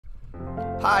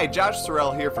Hi, Josh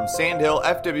Sorrell here from Sandhill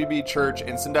FWB Church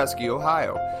in Sandusky,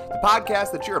 Ohio. The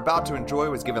podcast that you're about to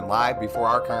enjoy was given live before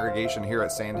our congregation here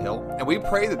at Sandhill, and we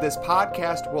pray that this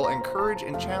podcast will encourage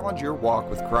and challenge your walk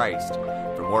with Christ.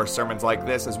 For more sermons like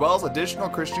this, as well as additional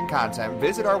Christian content,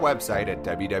 visit our website at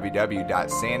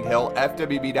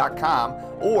www.sandhillfwb.com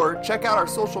or check out our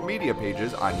social media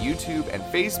pages on YouTube and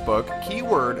Facebook,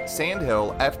 keyword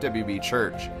Sandhill FWB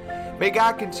Church. May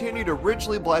God continue to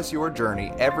richly bless your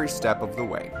journey every step of the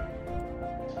way.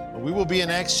 We will be in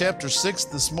Acts chapter 6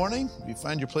 this morning. You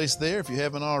find your place there if you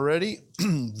haven't already.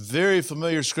 Very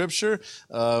familiar scripture.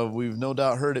 We've no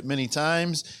doubt heard it many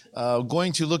times.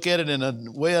 Going to look at it in a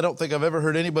way I don't think I've ever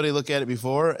heard anybody look at it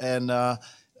before, and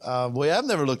way I've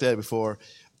never looked at it before.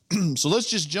 So let's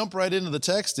just jump right into the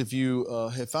text. If you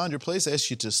have found your place, I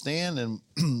ask you to stand and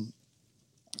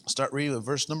start reading with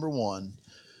verse number 1.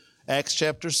 Acts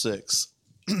chapter 6.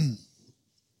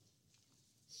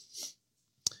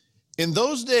 In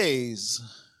those days,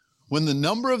 when the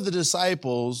number of the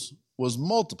disciples was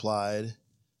multiplied,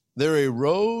 there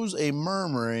arose a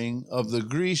murmuring of the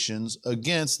Grecians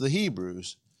against the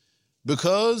Hebrews,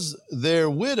 because their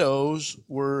widows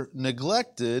were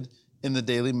neglected in the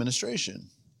daily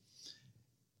ministration.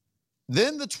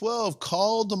 Then the 12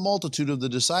 called the multitude of the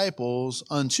disciples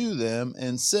unto them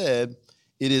and said,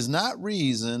 It is not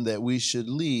reason that we should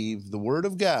leave the word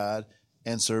of God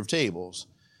and serve tables.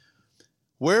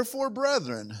 Wherefore,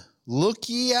 brethren, look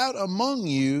ye out among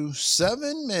you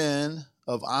 7 men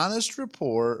of honest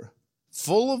report,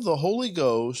 full of the Holy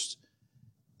Ghost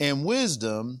and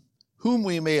wisdom, whom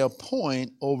we may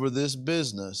appoint over this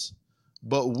business.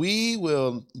 But we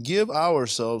will give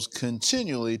ourselves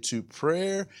continually to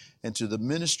prayer and to the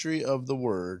ministry of the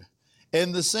word.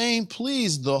 And the same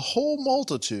pleased the whole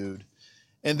multitude.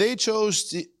 And they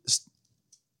chose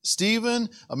Stephen,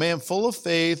 a man full of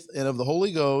faith and of the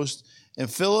Holy Ghost, and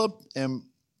Philip, and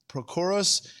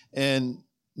Prochorus, and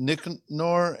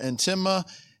Nicanor, and Timma,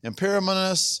 and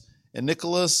Paramenus, and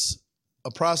Nicholas,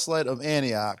 a proselyte of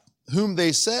Antioch, whom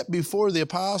they set before the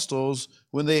apostles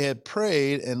when they had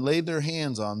prayed and laid their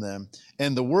hands on them.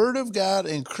 And the word of God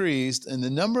increased, and the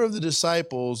number of the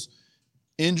disciples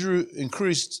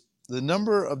increased. The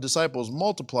number of disciples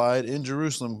multiplied in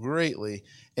Jerusalem greatly,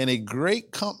 and a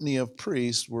great company of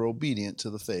priests were obedient to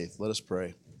the faith. Let us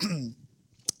pray.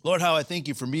 Lord, how I thank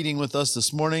you for meeting with us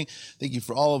this morning. Thank you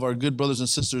for all of our good brothers and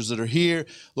sisters that are here.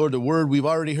 Lord, the word we've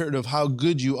already heard of how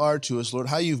good you are to us, Lord,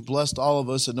 how you've blessed all of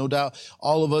us, and no doubt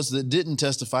all of us that didn't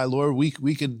testify, Lord, we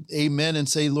could amen and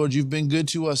say, Lord, you've been good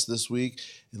to us this week.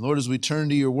 And Lord, as we turn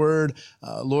to your word,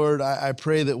 Lord, I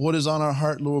pray that what is on our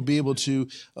heart, Lord, will be able to,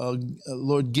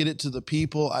 Lord, get it to the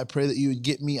people. I pray that you would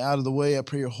get me out of the way. I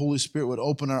pray your Holy Spirit would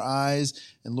open our eyes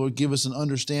and, Lord, give us an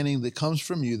understanding that comes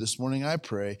from you this morning, I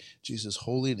pray. In Jesus'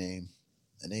 holy name,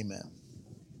 and amen.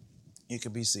 You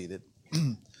can be seated.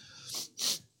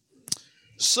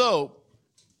 So,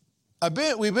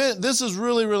 this is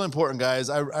really, really important, guys.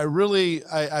 I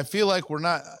feel like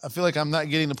I'm not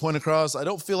getting the point across. I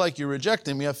don't feel like you're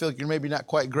rejecting me. I feel like you're maybe not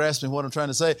quite grasping what I'm trying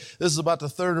to say. This is about the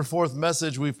 3rd or 4th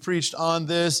message we've preached on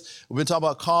this. We've been talking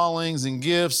about callings and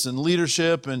gifts and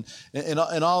leadership and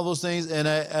all those things. And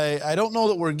I don't know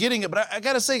that we're getting it, but I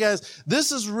got to say, guys,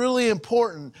 this is really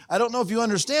important. I don't know if you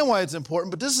understand why it's important,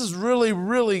 but this is really,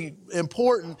 really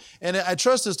important. And I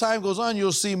trust as time goes on,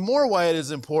 you'll see more why it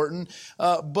is important.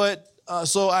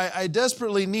 So I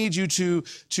desperately need you to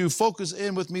focus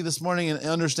in with me this morning and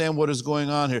understand what is going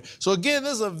on here. So again,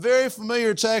 this is a very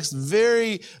familiar text,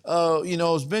 very,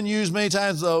 it's been used many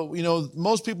times.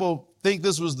 Most people think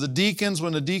this was the deacons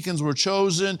when the deacons were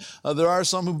chosen. There are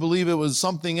some who believe it was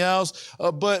something else.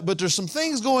 But there's some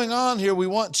things going on here we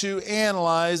want to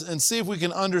analyze and see if we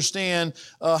can understand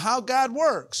how God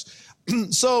works.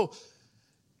 So,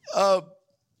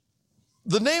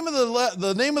 The name of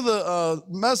the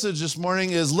message this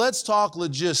morning is Let's Talk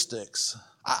Logistics.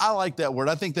 I like that word.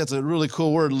 I think that's a really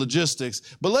cool word, logistics.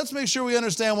 But let's make sure we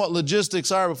understand what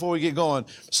logistics are before we get going.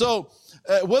 So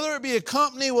whether it be a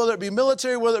company, whether it be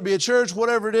military, whether it be a church,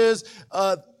 whatever it is,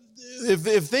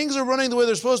 if things are running the way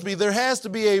they're supposed to be, there has to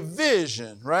be a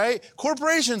vision, right?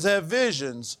 Corporations have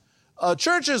visions.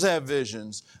 Churches have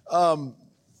visions.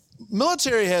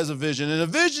 Military has a vision, and a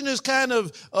vision is kind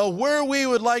of where we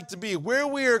would like to be, where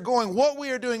we are going, what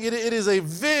we are doing. It is a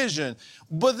vision.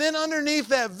 But then underneath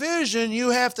that vision, you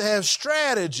have to have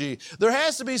strategy. There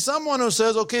has to be someone who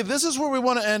says, okay, this is where we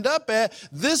want to end up at.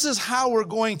 This is how we're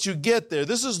going to get there.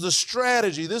 This is the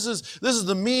strategy. This is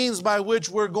the means by which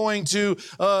we're going to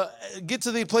get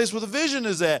to the place where the vision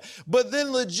is at. But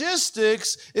then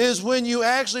logistics is when you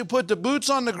actually put the boots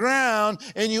on the ground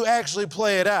and you actually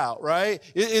play it out, right?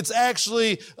 It's It's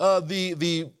actually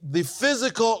the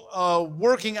physical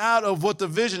working out of what the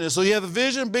vision is. So you have the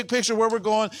vision, big picture, where we're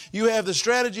going. You have the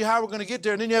strategy, how we're going to get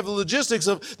there. And then you have the logistics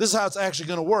of this is how it's actually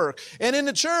going to work. And in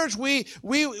the church, we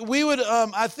would,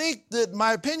 I think that,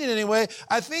 my opinion anyway,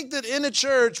 I think that in the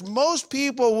church, most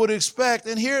people would expect,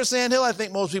 and here at Sand Hill, I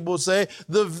think most people would say,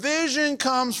 the vision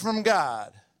comes from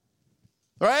God.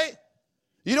 Right?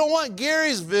 You don't want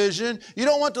Gary's vision. You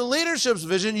don't want the leadership's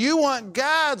vision. You want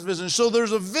God's vision. So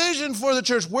there's a vision for the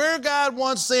church where God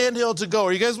wants Sand Hill to go.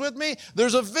 Are you guys with me?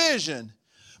 There's a vision.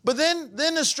 But then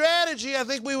the strategy, I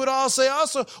think we would all say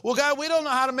also, well, God, we don't know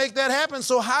how to make that happen.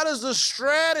 So how does the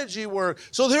strategy work?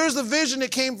 So there's the vision that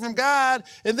came from God.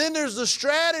 And then there's the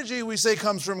strategy we say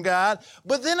comes from God.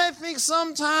 But then I think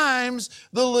sometimes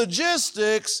the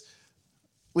logistics,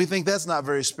 we think that's not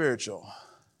very spiritual.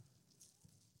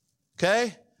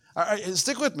 Okay? All right,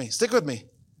 stick with me. Stick with me.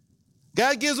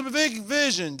 God gives them a big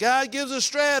vision. God gives a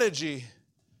strategy.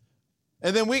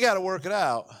 And then we got to work it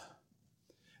out.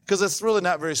 Because it's really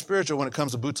not very spiritual when it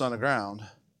comes to boots on the ground.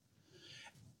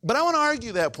 But I want to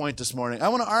argue that point this morning. I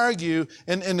want to argue,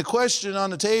 and the question on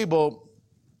the table,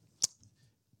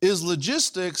 is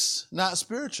logistics not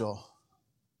spiritual?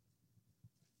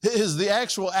 Is the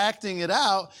actual acting it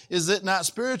out, is it not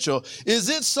spiritual? Is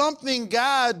it something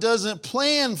God doesn't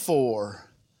plan for?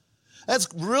 That's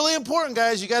really important,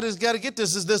 guys. You got to get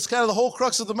this. This is kind of the whole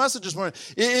crux of the message this morning.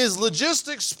 Is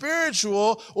logistics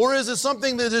spiritual, or is it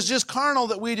something that is just carnal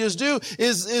that we just do?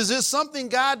 Is it something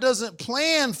God doesn't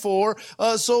plan for?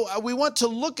 So we want to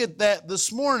look at that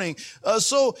this morning.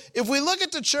 So if we look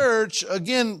at the church,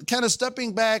 again, kind of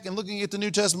stepping back and looking at the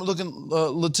New Testament, looking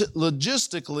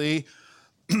logistically,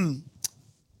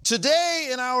 today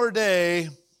in our day,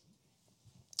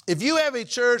 if you have a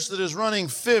church that is running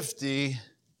 50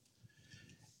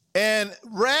 and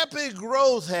rapid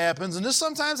growth happens, and this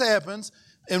sometimes happens,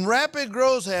 and rapid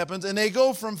growth happens, and they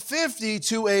go from 50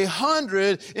 to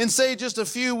 100 in, say, just a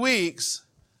few weeks,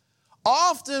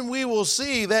 often we will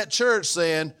see that church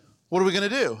saying, what are we going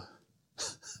to do?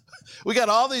 We got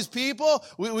all these people.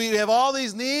 We have all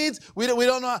these needs. We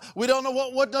don't know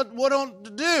what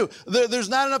to do. There's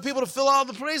not enough people to fill all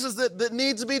the places that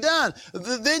needs to be done.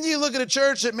 Then you look at a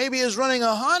church that maybe is running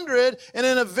 100, and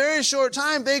in a very short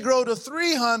time they grow to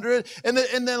 300. And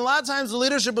then a lot of times the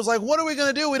leadership is like, "What are we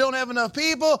going to do? We don't have enough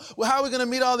people. How are we going to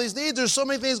meet all these needs? There's so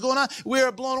many things going on. We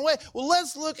are blown away." Well,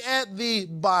 let's look at the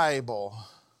Bible.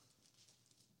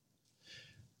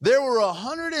 There were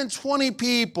 120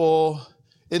 people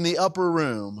in the upper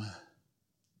room.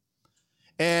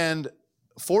 And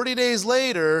 40 days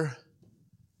later,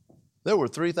 there were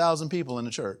 3,000 people in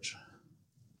the church.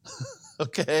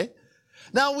 Okay?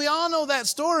 Now, we all know that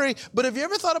story, but have you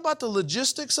ever thought about the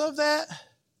logistics of that?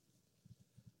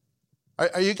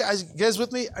 Are you guys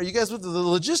with me? Are you guys with the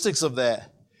logistics of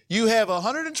that? You have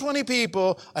 120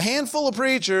 people, a handful of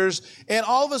preachers, and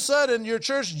all of a sudden your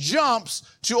church jumps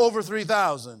to over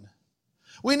 3,000.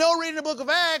 We know reading the book of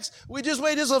Acts, we just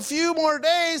wait just a few more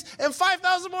days and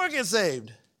 5,000 more get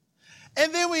saved.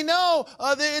 And then we know,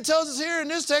 that it tells us here in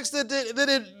this text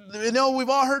that we've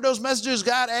all heard those messages,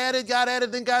 God added,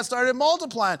 then God started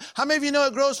multiplying. How many of you know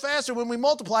it grows faster when we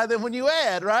multiply than when you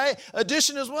add, right?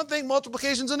 Addition is one thing,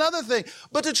 multiplication is another thing.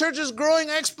 But the church is growing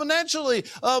exponentially.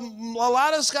 A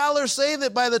lot of scholars say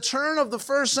that by the turn of the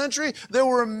first century, there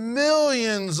were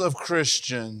millions of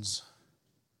Christians.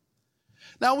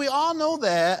 Now, we all know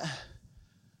that,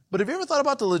 but have you ever thought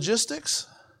about the logistics?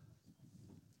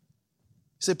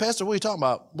 You say, Pastor, what are you talking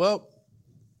about? Well,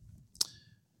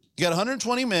 you got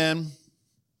 120 men,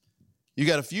 you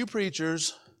got a few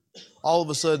preachers, all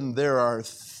of a sudden there are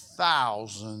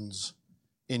thousands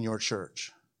in your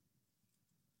church.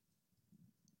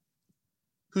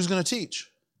 Who's going to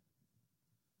teach?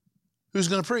 Who's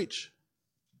going to preach?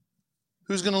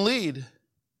 Who's going to lead?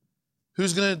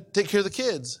 Who's going to take care of the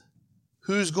kids?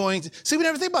 Who's going to... See, we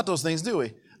never think about those things, do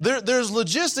we? There's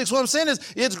logistics. What I'm saying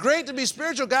is, it's great to be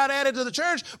spiritual. God added to the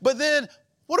church, but then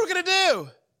what are we going to do?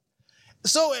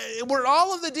 So where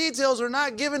all of the details are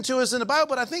not given to us in the Bible,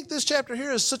 but I think this chapter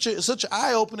here is such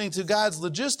eye-opening to God's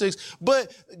logistics.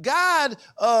 But God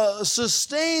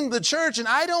sustained the church, and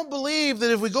I don't believe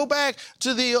that if we go back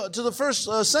to the first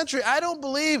century, I don't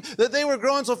believe that they were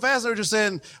growing so fast they were just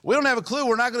saying, we don't have a clue,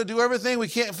 we're not going to do everything, we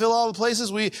can't fill all the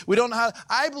places, we don't know how.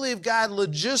 I believe God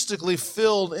logistically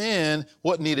filled in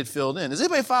what needed filled in. Is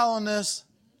anybody following this?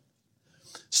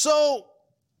 So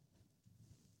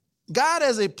God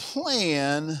has a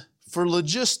plan for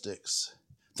logistics.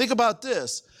 Think about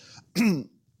this.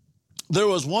 there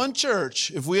was one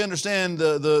church. If we understand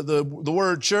the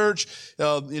word church,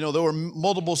 there were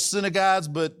multiple synagogues,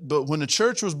 but when the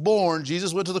church was born,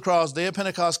 Jesus went to the cross, day of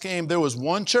Pentecost came, there was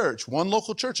one church, one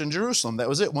local church in Jerusalem. That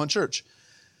was it, one church.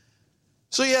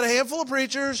 So you had a handful of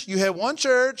preachers, you had one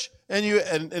church,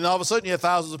 and all of a sudden you had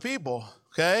thousands of people,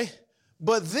 okay?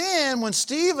 But then when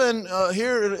Stephen,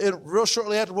 real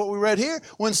shortly after what we read here,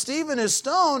 when Stephen is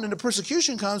stoned and the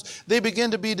persecution comes, they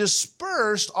begin to be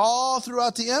dispersed all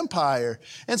throughout the empire.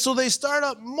 And so they start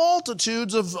up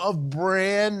multitudes of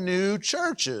brand new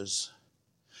churches.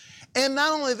 And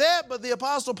not only that, but the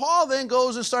Apostle Paul then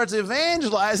goes and starts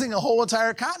evangelizing a whole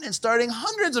entire continent, starting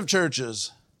hundreds of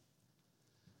churches.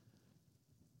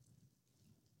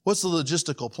 What's the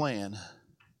logistical plan?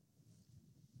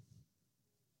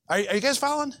 Are you guys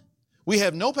following? We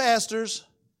have no pastors.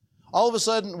 All of a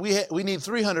sudden, we need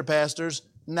 300 pastors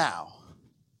now.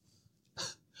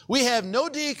 We have no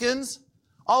deacons.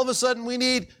 All of a sudden, we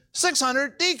need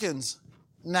 600 deacons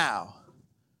now.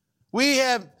 We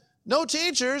have no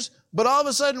teachers, but all of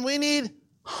a sudden, we need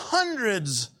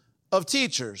hundreds of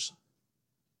teachers.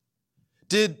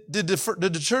 Did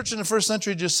the church in the first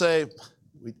century just say,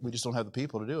 we just don't have the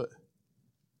people to do it?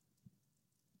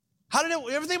 How did you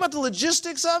ever think about the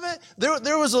logistics of it?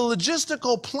 There was a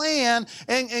logistical plan,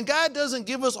 and God doesn't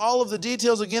give us all of the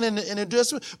details again in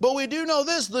this, but we do know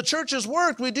this, the churches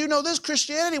worked. We do know this,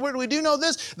 Christianity worked. We do know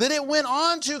this, that it went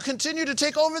on to continue to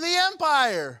take over the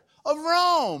empire of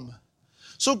Rome.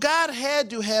 So God had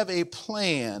to have a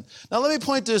plan. Now let me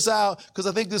point this out, because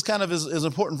I think this kind of is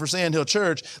important for Sand Hill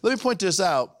Church. Let me point this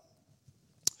out.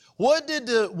 What did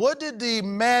the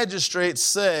magistrates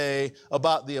say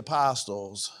about the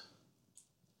apostles?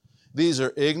 These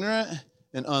are ignorant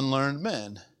and unlearned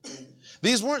men.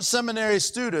 These weren't seminary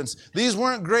students. These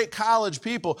weren't great college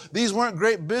people. These weren't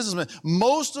great businessmen.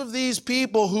 Most of these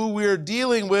people who we're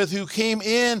dealing with, who came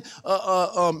in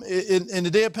the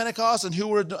day of Pentecost and who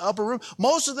were in the upper room,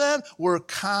 most of them were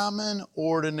common,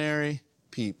 ordinary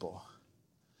people.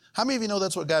 How many of you know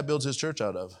that's what God builds His church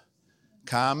out of?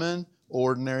 Common,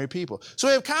 ordinary people. So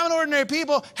we have common, ordinary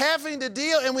people having to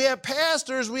deal, and we have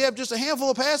pastors, we have just a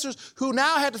handful of pastors who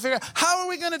now have to figure out, how are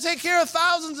we going to take care of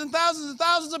thousands and thousands and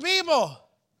thousands of people?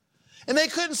 And they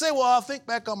couldn't say, well, I'll think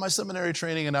back on my seminary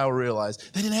training and I'll realize.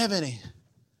 They didn't have any.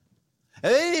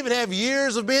 And they didn't even have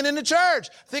years of being in the church.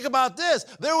 Think about this.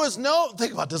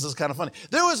 Think about this, is kind of funny.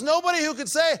 There was nobody who could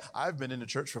say, I've been in the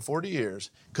church for 40 years,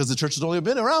 because the church has only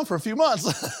been around for a few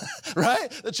months,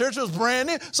 right? The church was brand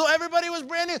new. So everybody was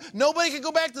brand new. Nobody could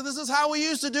go back to this is how we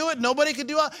used to do it. Nobody could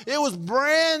do it. It was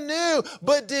brand new.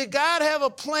 But did God have a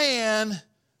plan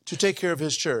to take care of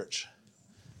His church?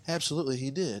 Absolutely,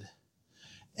 He did.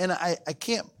 And I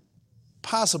can't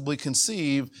possibly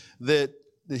conceive that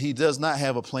He does not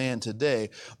have a plan today.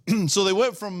 So they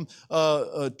went from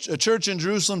a church in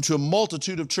Jerusalem to a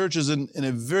multitude of churches in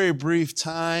a very brief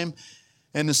time.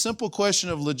 And the simple question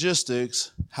of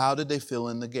logistics, how did they fill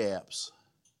in the gaps?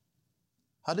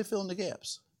 How did they fill in the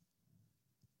gaps?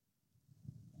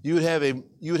 You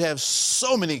would have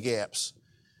so many gaps.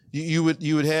 You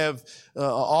would have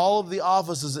all of the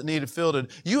offices that needed filled in.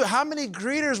 How many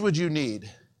greeters would you need?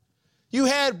 You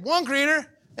had one greeter,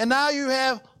 and now you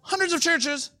have hundreds of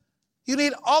churches. You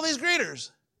need all these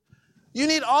greeters. You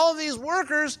need all of these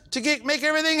workers to make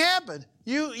everything happen.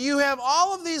 You have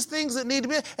all of these things that need to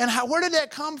be. And where did that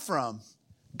come from?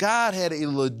 God had a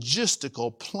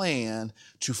logistical plan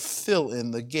to fill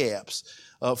in the gaps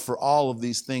for all of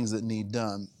these things that need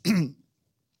done.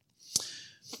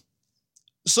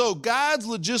 So God's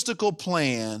logistical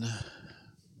plan.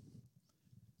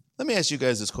 Let me ask you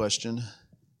guys this question.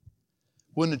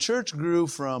 When the church grew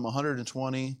from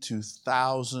 120 to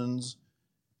thousands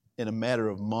in a matter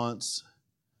of months,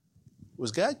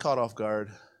 was God caught off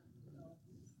guard?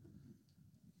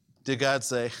 Did God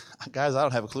say, guys, I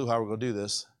don't have a clue how we're going to do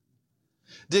this?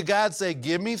 Did God say,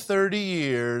 give me 30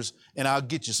 years and I'll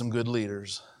get you some good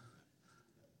leaders?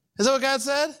 Is that what God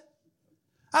said?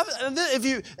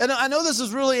 And I know this is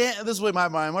the way my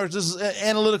mind works, this is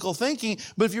analytical thinking,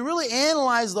 but if you really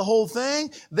analyze the whole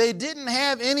thing, they didn't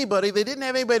have anybody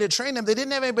to train them, they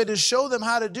didn't have anybody to show them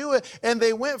how to do it, and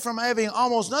they went from having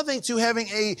almost nothing to having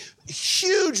a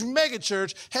huge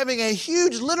megachurch, having a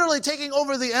huge, literally taking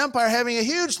over the empire, having a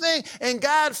huge thing, and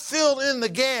God filled in the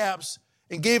gaps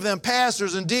and gave them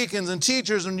pastors and deacons and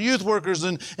teachers and youth workers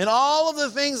and all of the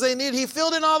things they need. He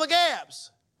filled in all the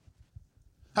gaps.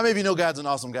 How many of you know God's an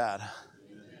awesome God?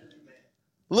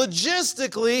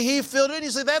 Logistically, He filled it in.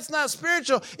 You say, that's not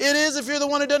spiritual. It is if you're the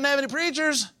one who doesn't have any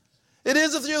preachers. It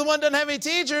is if you're the one that doesn't have any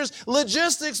teachers.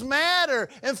 Logistics matter,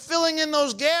 and filling in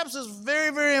those gaps is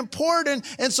very, very important.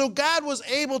 And so God was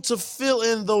able to fill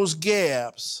in those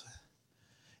gaps.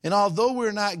 And although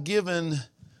we're not given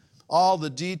all the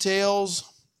details,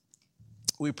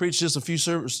 we preached this a few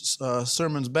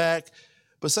sermons back,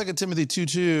 but 2 Timothy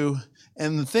 2:2,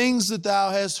 and the things that thou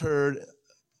hast heard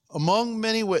among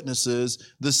many witnesses,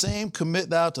 the same commit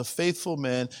thou to faithful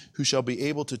men who shall be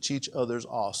able to teach others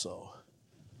also.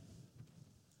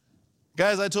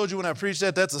 Guys, I told you when I preached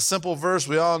that's a simple verse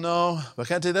we all know, but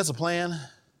can I tell you that's a plan?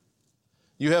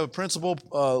 You have a principal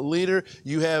leader,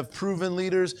 you have proven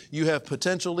leaders, you have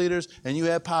potential leaders, and you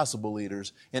have possible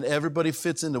leaders. And everybody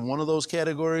fits into one of those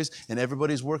categories, and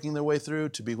everybody's working their way through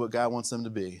to be what God wants them to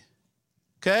be.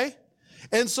 Okay?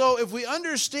 And so if we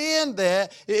understand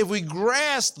that, if we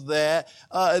grasp that,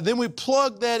 then we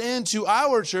plug that into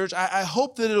our church, I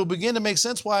hope that it'll begin to make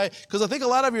sense. Why? Because I think a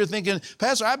lot of you are thinking,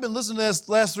 Pastor, I've been listening to this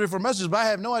last 3 or 4 messages, but I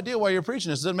have no idea why you're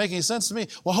preaching this. It doesn't make any sense to me.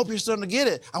 Well, I hope you're starting to get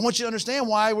it. I want you to understand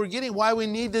why we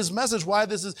need this message, why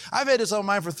this is. I've had this on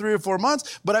mind for 3 or 4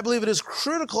 months, but I believe it is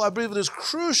critical. I believe it is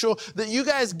crucial that you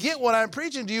guys get what I'm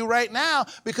preaching to you right now,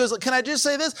 because can I just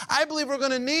say this? I believe we're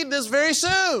going to need this very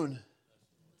soon.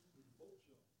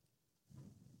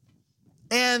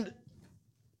 And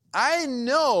I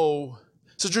know,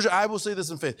 so church, I will say this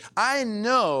in faith. I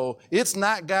know it's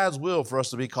not God's will for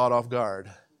us to be caught off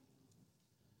guard.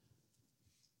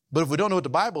 But if we don't know what the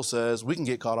Bible says, we can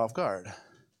get caught off guard.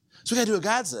 So we got to do what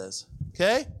God says,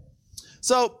 okay?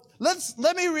 So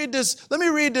let me read this. Let me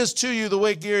read this to you the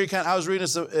way Gary I was reading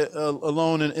this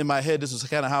alone in my head. This is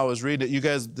kind of how I was reading it. You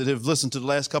guys that have listened to the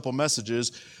last couple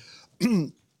messages,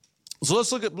 so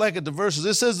let's look at the verses.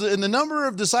 It says, and the number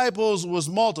of disciples was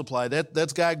multiplied.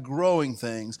 That's God growing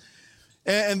things.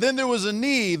 And then there was a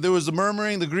need. There was the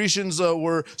murmuring. The Grecians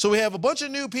were. So we have a bunch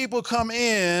of new people come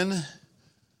in.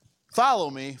 Follow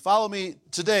me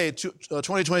today,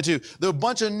 2022. There are a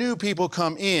bunch of new people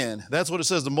come in. That's what it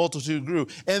says, the multitude grew.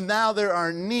 And now there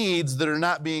are needs that are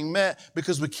not being met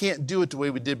because we can't do it the way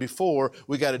we did before.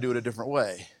 We got to do it a different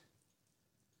way.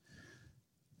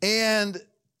 And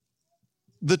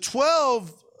the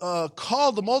 12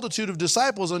 called the multitude of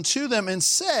disciples unto them and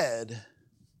said,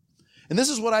 and this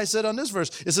is what I said on this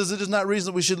verse. It says, it is not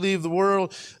reason that we should leave the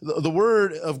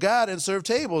word of God and serve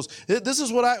tables. This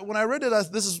is what when I read it,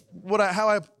 this is how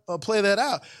I play that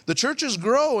out. The church is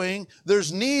growing.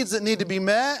 There's needs that need to be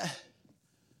met,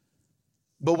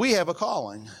 but we have a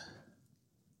calling.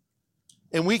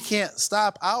 And we can't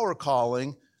stop our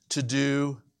calling to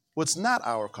do what's not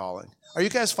our calling. Are you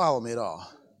guys following me at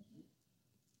all?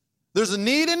 There's a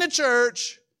need in the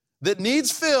church that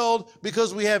needs filled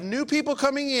because we have new people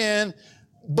coming in,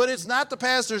 but it's not the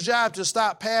pastor's job to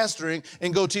stop pastoring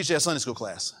and go teach that Sunday school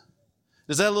class.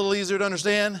 Is that a little easier to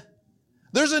understand?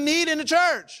 There's a need in the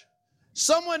church.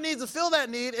 Someone needs to fill that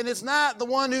need, and it's not the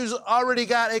one who's already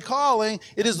got a calling,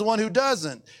 it is the one who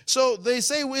doesn't. So they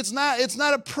say it's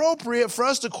not appropriate for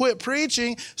us to quit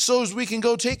preaching so as we can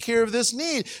go take care of this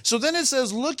need. So then it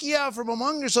says, look ye out from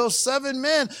among yourselves 7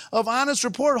 men of honest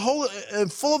report, holy, and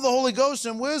full of the Holy Ghost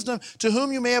and wisdom, to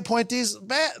whom you may appoint these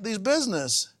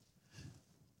business.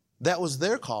 That was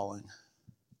their calling.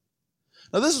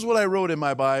 Now this is what I wrote in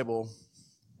my Bible.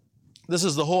 This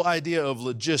is the whole idea of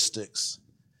logistics.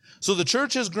 So the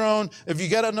church has grown. If you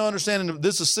got to know, understanding,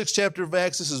 this is 6th chapter of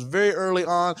Acts. This is very early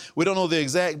on. We don't know the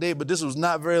exact date, but this was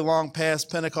not very long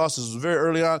past Pentecost. This was very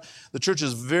early on. The church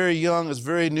is very young. It's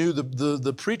very new.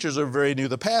 The preachers are very new.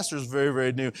 The pastor's very,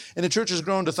 very new. And the church has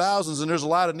grown to thousands, and there's a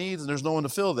lot of needs, and there's no one to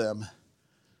fill them.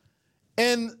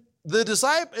 And the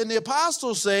disciple and the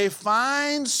apostles say,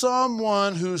 find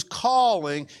someone whose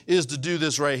calling is to do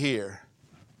this right here.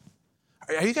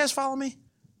 Are you guys following me?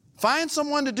 Find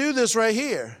someone to do this right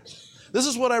here. This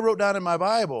is what I wrote down in my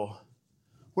Bible.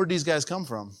 Where did these guys come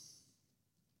from?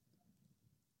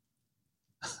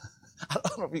 I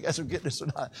don't know if you guys are getting this or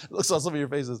not. It looks on some of your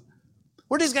faces.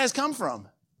 Where did these guys come from?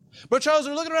 But Charles,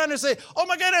 they're looking around and say, oh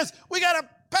my goodness, we got a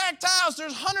packed house.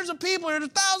 There's hundreds of people here.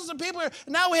 There's thousands of people here.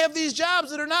 And now we have these jobs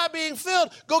that are not being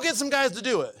filled. Go get some guys to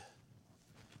do it.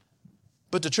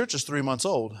 But the church is 3 months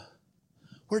old.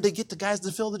 Where did they get the guys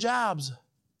to fill the jobs?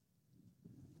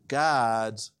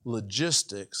 God's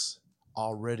logistics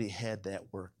already had that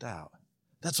worked out.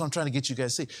 That's what I'm trying to get you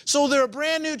guys to see. So they're a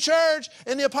brand new church,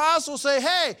 and the apostles say,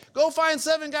 hey, go find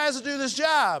 7 guys to do this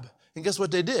job. And guess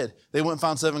what they did? They went and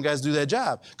found 7 guys to do that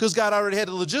job. Because God already had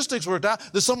the logistics worked out,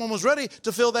 that someone was ready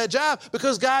to fill that job.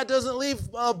 Because God doesn't leave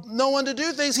no one to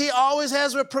do things. He always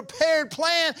has a prepared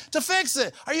plan to fix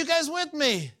it. Are you guys with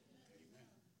me?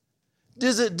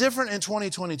 Is it different in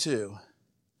 2022?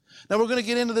 Now, we're going to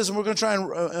get into this and we're going to try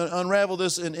and unravel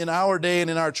this in our day and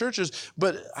in our churches.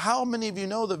 But how many of you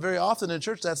know that very often in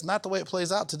church, that's not the way it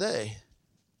plays out today?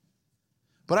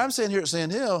 But I'm saying here at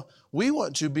Sand Hill, we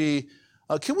want to be,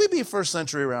 can we be first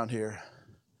century around here?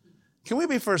 Can we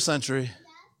be first century?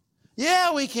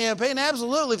 Yeah, we can, Peyton.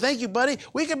 Absolutely. Thank you, buddy.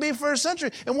 We can be first century.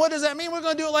 And what does that mean? We're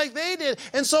going to do it like they did.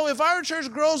 And so if our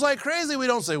church grows like crazy, we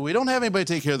don't say, we don't have anybody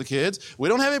to take care of the kids. We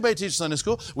don't have anybody to teach Sunday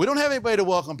school. We don't have anybody to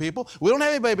welcome people. We don't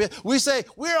have anybody. We say,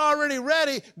 we're already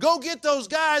ready. Go get those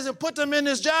guys and put them in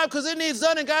this job because it needs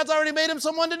done and God's already made them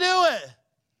someone to do it.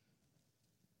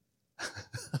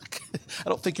 Okay. I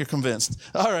don't think you're convinced.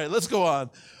 All right, let's go on.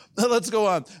 Let's go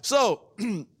on. So,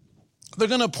 they're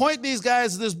going to appoint these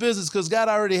guys to this business because God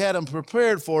already had them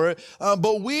prepared for it.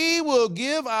 But we will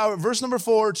give our, verse number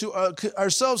 4, to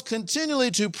ourselves continually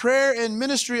to prayer and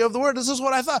ministry of the word. This is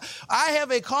what I thought. I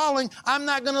have a calling. I'm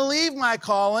not going to leave my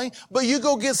calling, but you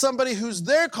go get somebody whose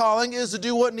their calling is to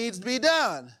do what needs to be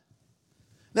done.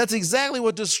 That's exactly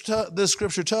what this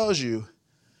scripture tells you.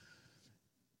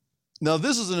 Now,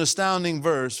 this is an astounding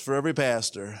verse for every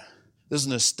pastor. This is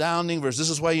an astounding verse. This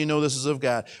is why you know this is of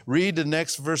God. Read the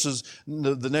next verses,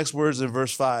 the next words in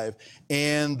verse 5.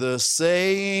 And the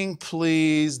saying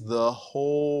pleased the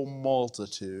whole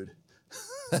multitude.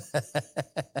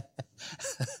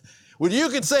 When you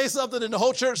can say something and the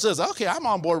whole church says, okay, I'm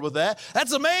on board with that.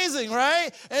 That's amazing,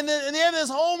 right? And then they have this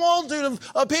whole multitude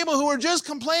of people who were just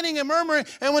complaining and murmuring.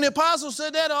 And when the apostles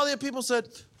said that, all the people said,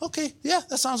 okay, yeah,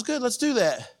 that sounds good. Let's do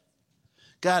that.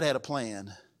 God had a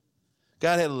plan.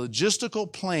 God had a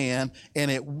logistical plan, and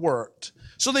it worked.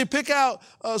 So they pick out,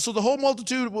 so the whole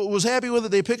multitude was happy with it.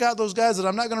 They pick out those guys that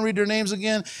I'm not going to read their names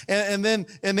again, and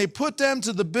they put them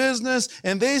to the business,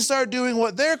 and they start doing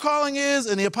what their calling is,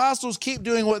 and the apostles keep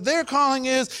doing what their calling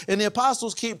is, and the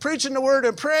apostles keep preaching the word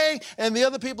and praying, and the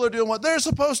other people are doing what they're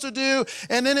supposed to do.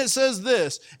 And then it says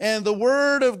this, and the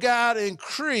word of God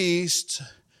increased,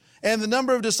 and the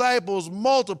number of disciples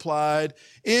multiplied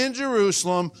in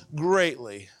Jerusalem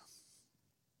greatly.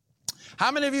 How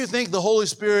many of you think the Holy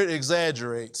Spirit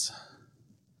exaggerates?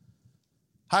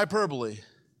 Hyperbole.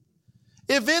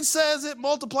 If it says it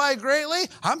multiplied greatly,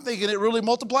 I'm thinking it really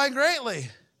multiplied greatly.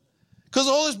 Because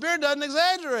the Holy Spirit doesn't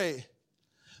exaggerate.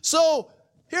 So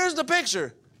here's the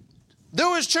picture. There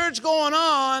was church going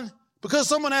on because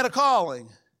someone had a calling.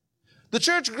 The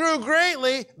church grew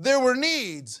greatly, there were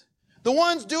needs. The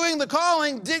ones doing the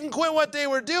calling didn't quit what they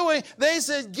were doing. They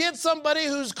said, get somebody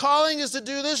whose calling is to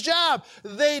do this job.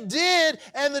 They did,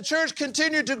 and the church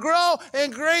continued to grow,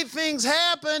 and great things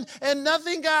happened, and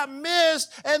nothing got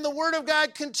missed, and the Word of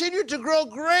God continued to grow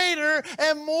greater,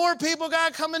 and more people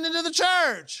got coming into the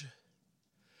church.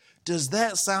 Does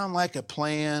that sound like a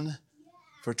plan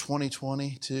for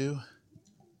 2022?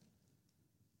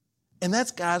 And that's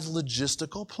God's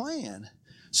logistical plan.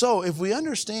 So if we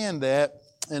understand that,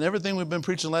 and everything we've been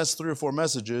preaching the last 3 or 4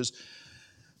 messages,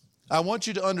 I want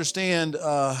you to understand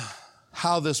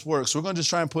how this works. We're going to just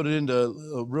try and put it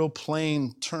into real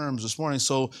plain terms this morning.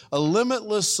 So a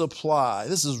limitless supply.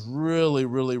 This is really,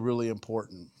 really, really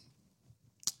important.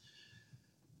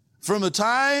 From the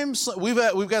time,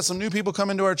 we've got some new people come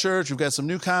into our church. We've got some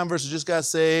new converts who just got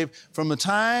saved. From the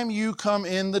time you come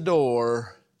in the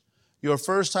door, your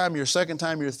first time, your second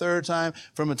time, your third time,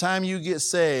 from the time you get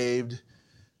saved,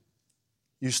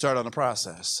 you start on the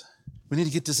process. We need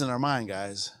to get this in our mind,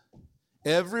 guys.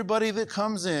 Everybody that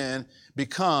comes in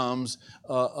becomes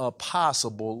a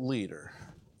possible leader.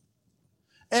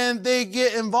 And they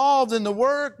get involved in the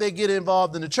work, they get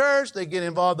involved in the church, they get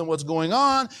involved in what's going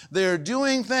on, they're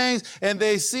doing things, and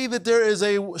they see that there is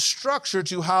a structure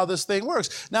to how this thing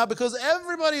works. Now, because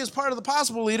everybody is part of the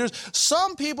possible leaders,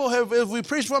 some people have, if we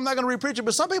preach, well, I'm not going to repreach it,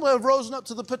 but some people have risen up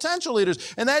to the potential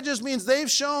leaders, and that just means they've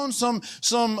shown some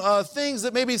things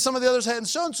that maybe some of the others hadn't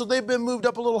shown, so they've been moved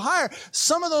up a little higher.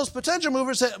 Some of those potential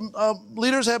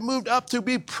leaders have moved up to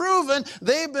be proven.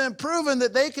 They've been proven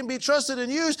that they can be trusted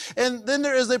and used, and then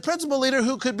there is a principal leader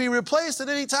who could be replaced at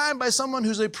any time by someone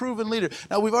who's a proven leader.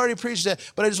 Now, we've already preached that,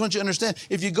 but I just want you to understand,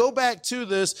 if you go back to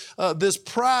this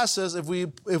process, if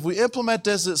we implement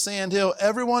this at Sand Hill,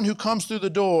 everyone who comes through the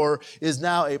door is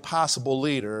now a possible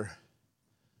leader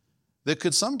that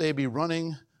could someday be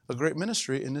running a great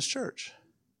ministry in this church.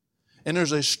 And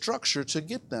there's a structure to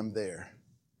get them there.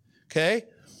 Okay?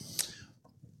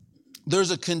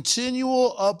 There's a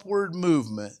continual upward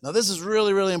movement. Now, this is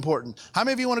really, really important. How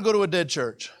many of you want to go to a dead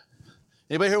church?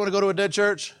 Anybody here want to go to a dead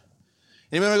church?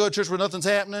 Anybody want to go to a church where nothing's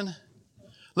happening?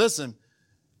 Listen,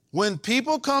 when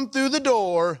people come through the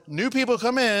door, new people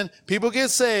come in, people get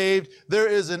saved, there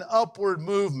is an upward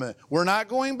movement. We're not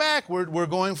going backward, we're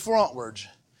going frontward.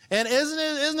 And isn't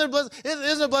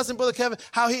it a blessing, Brother Kevin,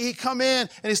 how he come in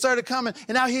and he started coming,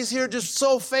 and now he's here just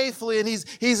so faithfully, and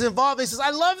he's involved. He says, I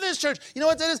love this church. You know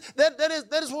what that is?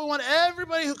 That is what we want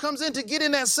everybody who comes in to get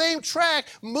in that same track,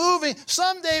 moving.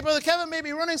 Someday, Brother Kevin may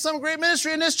be running some great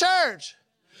ministry in this church.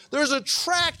 There's a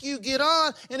track you get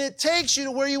on, and it takes you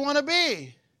to where you want to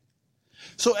be.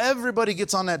 So everybody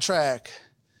gets on that track,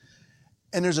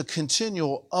 and there's a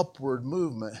continual upward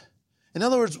movement. In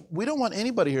other words, we don't want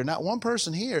anybody here, not one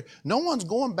person here. No one's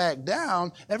going back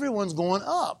down. Everyone's going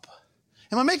up.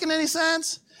 Am I making any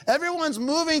sense? Everyone's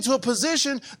moving to a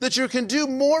position that you can do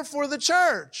more for the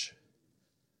church.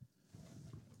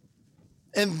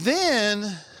 And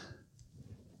then,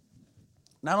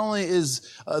 not only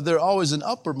is there always an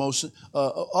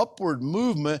upward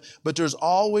movement, but there's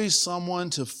always someone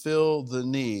to fill the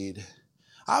need.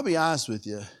 I'll be honest with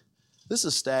you. This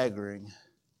is staggering.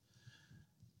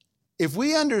 If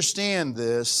we understand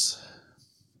this,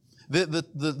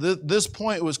 this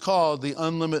point was called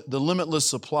the limitless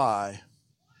supply.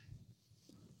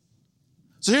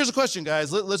 So here's a question,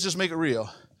 guys. Let's just make it real.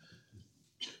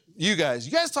 You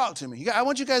guys talk to me. I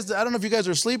want you guys I don't know if you guys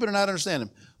are sleeping or not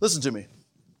understanding. Listen to me.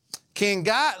 Can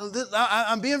God,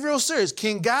 I'm being real serious.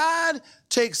 Can God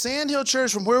take Sand Hill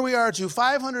Church from where we are to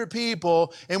 500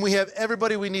 people and we have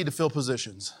everybody we need to fill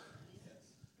positions?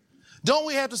 Don't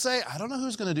we have to say, I don't know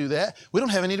who's going to do that. We don't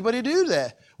have anybody to do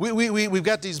that. We've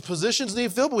got these positions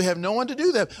need filled, but we have no one to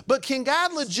do that. But can God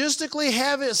logistically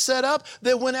have it set up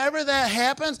that whenever that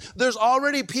happens, there's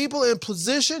already people in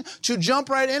position to jump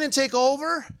right in and take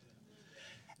over?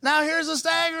 Now, here's a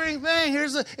staggering thing.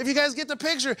 If you guys get the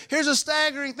picture, here's a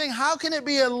staggering thing. How can it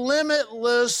be a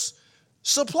limitless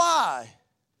supply?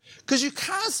 Because you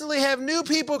constantly have new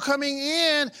people coming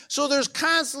in, so there's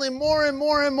constantly more and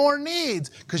more and more needs.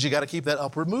 Because you got to keep that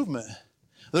upward movement.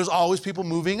 There's always people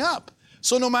moving up.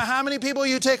 So no matter how many people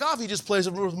you take off, you just replace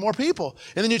them with more people.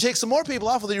 And then you take some more people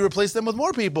off, and then you replace them with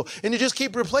more people. And you just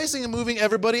keep replacing and moving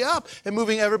everybody up, and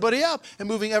moving everybody up, and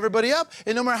moving everybody up.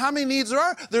 And no matter how many needs there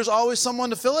are, there's always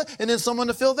someone to fill it, and then someone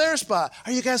to fill their spot.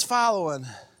 Are you guys following?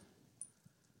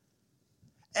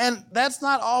 And that's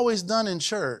not always done in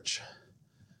church.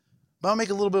 But I'll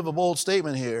make a little bit of a bold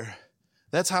statement here.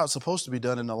 That's how it's supposed to be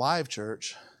done in a live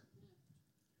church.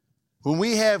 When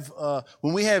we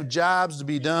have jobs to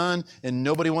be done and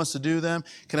nobody wants to do them,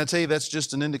 can I tell you that's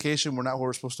just an indication we're not where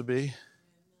we're supposed to be?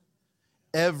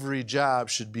 Every job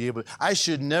should be able. I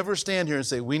should never stand here and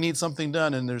say we need something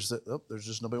done and there's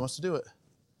just nobody wants to do it.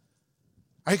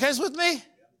 Are you guys with me?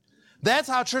 That's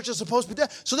how church is supposed to be done.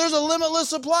 So there's a limitless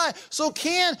supply. So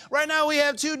right now we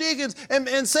have 2 deacons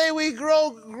and say we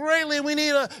grow greatly and we need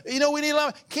a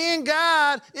lot. Can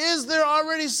God, is there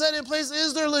already set in place,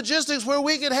 is there logistics where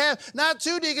we could have not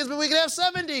 2 deacons, but we could have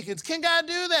 7 deacons? Can God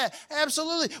do that?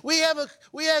 Absolutely. We have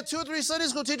 2 or 3 Sunday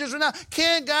school teachers right now.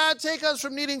 Can God take us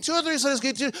from needing 2 or 3 Sunday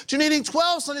school teachers to needing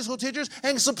 12 Sunday school teachers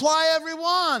and supply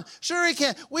everyone? Sure He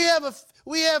can.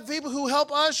 We have people who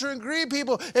help usher and greet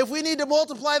people. If we need to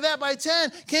multiply that by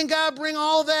 10, can God bring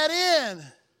all that in?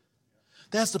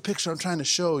 That's the picture I'm trying to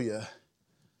show you.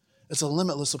 It's a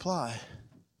limitless supply.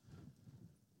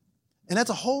 And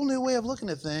that's a whole new way of looking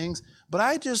at things, but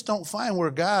I just don't find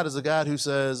where God is a God who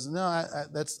says, no,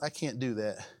 I can't do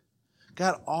that.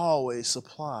 God always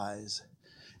supplies.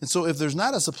 And so if there's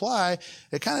not a supply,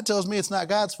 it kind of tells me it's not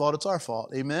God's fault, it's our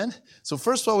fault. Amen? So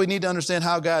first of all, we need to understand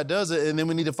how God does it, and then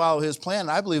we need to follow His plan.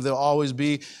 I believe there'll always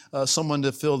be someone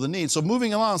to fill the need. So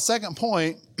moving along, second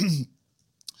point,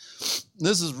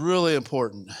 this is really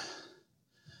important.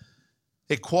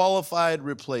 A qualified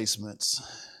replacements.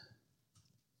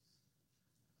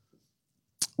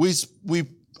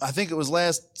 I think it was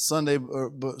last Sunday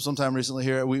or sometime recently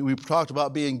here, we talked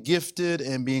about being gifted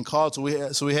and being called.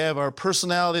 So we have our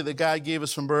personality that God gave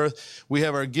us from birth. We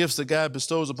have our gifts that God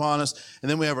bestows upon us.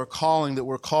 And then we have our calling that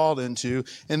we're called into.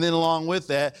 And then along with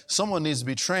that, someone needs to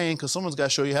be trained because someone's got to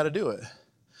show you how to do it.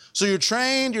 So you're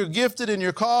trained, you're gifted, and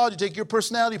you're called. You take your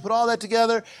personality, you put all that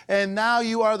together, and now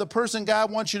you are the person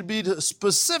God wants you to be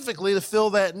specifically to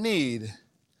fill that need.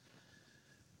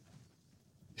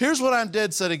 Here's what I'm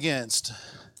dead set against.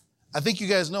 I think you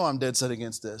guys know I'm dead set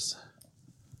against this.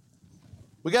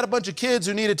 We got a bunch of kids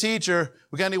who need a teacher.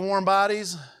 We got any warm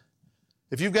bodies?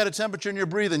 If you've got a temperature in your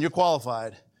breathing, you're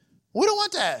qualified. We don't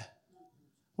want that.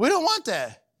 We don't want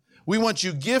that. We want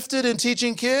you gifted in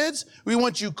teaching kids. We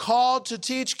want you called to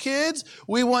teach kids.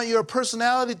 We want your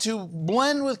personality to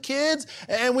blend with kids.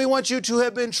 And we want you to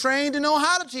have been trained to know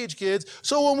how to teach kids.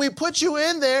 So when we put you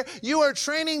in there, you are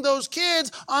training those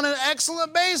kids on an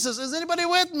excellent basis. Is anybody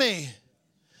with me?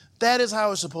 That is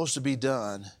how it's supposed to be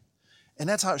done. And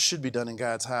that's how it should be done in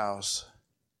God's house.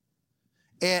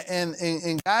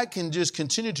 And God can just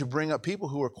continue to bring up people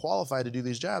who are qualified to do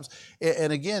these jobs.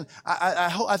 And again,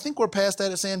 I think we're past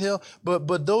that at Sand Hill. But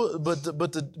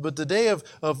the day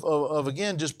of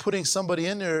again just putting somebody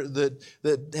in there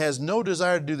that has no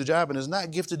desire to do the job and is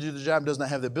not gifted to do the job, does not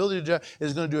have the ability to do the job,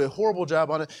 is going to do a horrible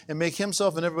job on it and make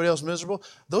himself and everybody else miserable.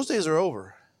 Those days are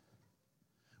over.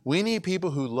 We need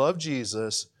people who love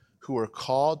Jesus, who are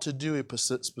called to do a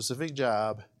specific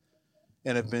job,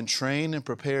 and have been trained and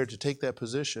prepared to take that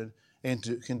position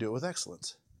and can do it with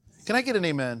excellence. Can I get an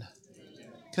amen?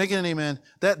 Can I get an amen?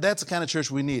 That's the kind of church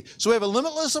we need. So we have a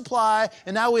limitless supply,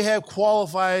 and now we have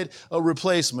qualified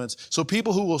replacements. So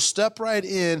people who will step right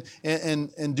in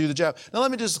and do the job. Now let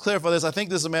me just clarify this. I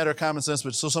think this is a matter of common sense,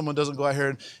 but so someone doesn't go out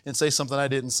here and say something I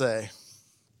didn't say.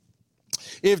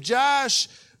 If Josh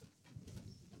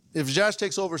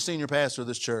takes over senior pastor of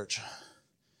this church,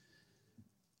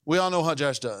 we all know how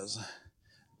Josh does.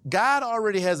 God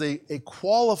already has a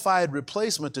qualified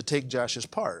replacement to take Josh's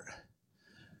part.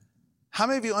 How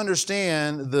many of you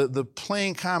understand the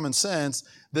plain common sense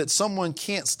that someone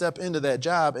can't step into that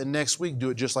job and next week do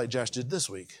it just like Josh did this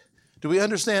week? Do we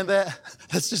understand that?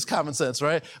 That's just common sense,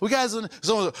 right?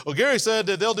 Gary said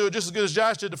that they'll do it just as good as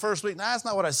Josh did the first week. No, that's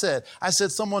not what I said. I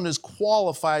said someone is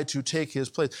qualified to take his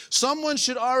place. Someone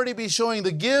should already be showing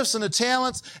the gifts and the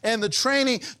talents and the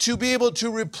training to be able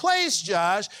to replace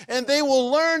Josh, and they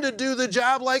will learn to do the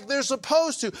job like they're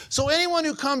supposed to. So anyone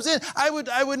who comes in, I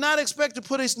would not expect to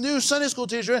put a new Sunday school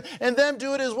teacher in and them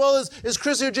do it as well as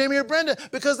Chris or Jamie or Brenda,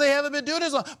 because they haven't been doing it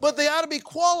as long. But they ought to be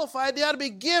qualified, they ought to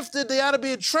be gifted, they ought to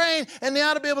be trained, and they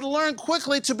ought to be able to learn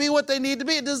quickly to be what they need to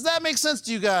be. Does that make sense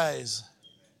to you guys?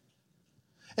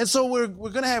 And so we're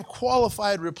going to have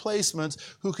qualified replacements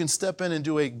who can step in and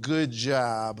do a good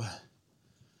job.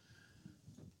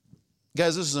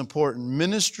 Guys, this is important.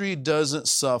 Ministry doesn't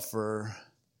suffer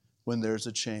when there's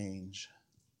a change.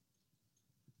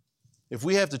 If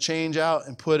we have to change out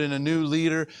and put in a new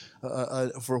leader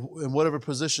in whatever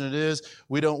position it is,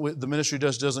 the ministry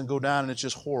just doesn't go down and it's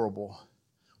just horrible.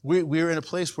 We're in a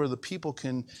place where the people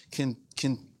can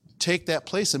take that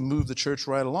place and move the church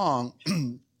right along.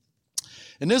 And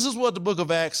this is what the book of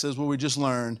Acts says, what we just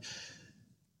learned.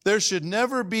 There should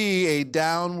never be a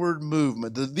downward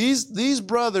movement. These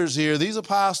brothers here, these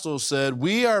apostles said,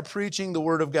 we are preaching the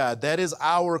word of God. That is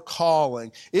our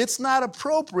calling. It's not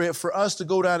appropriate for us to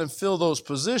go down and fill those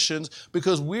positions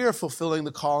because we are fulfilling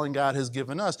the calling God has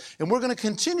given us. And we're going to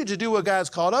continue to do what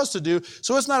God's called us to do,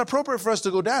 so it's not appropriate for us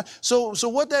to go down. So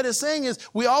what that is saying is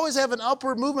we always have an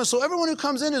upward movement. So everyone who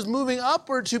comes in is moving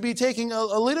upward to be taking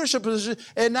a leadership position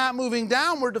and not moving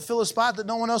downward to fill a spot that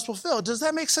no one else will fill. Does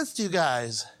that make sense to you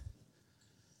guys?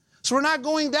 So we're not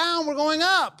going down, we're going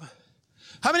up.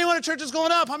 How many want a church that's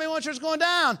going up? How many want a church going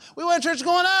down? We want a church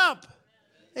going up.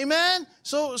 Amen?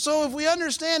 So if we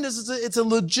understand this, it's a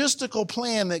logistical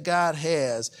plan that God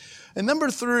has. And number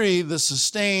 3, the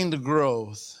sustained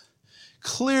growth.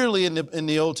 Clearly in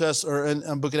the Old Testament, or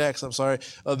in Book of Acts,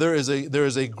 there is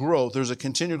a growth. There's a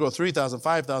continued growth, 3,000,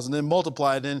 5,000, then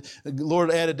multiplied. And the Lord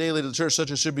added daily to the church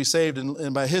such as should be saved.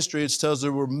 And by history, it tells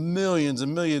there were millions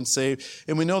and millions saved.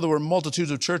 And we know there were multitudes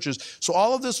of churches. So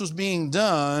all of this was being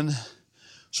done.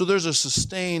 So there's a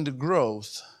sustained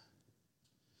growth.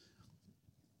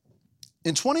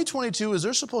 In 2022, is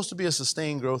there supposed to be a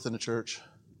sustained growth in the church?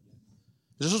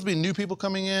 Is there supposed to be new people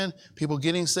coming in, people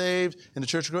getting saved, and the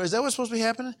church growing? Is that what's supposed to be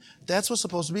happening? That's what's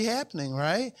supposed to be happening,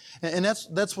 right? And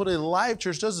that's what a live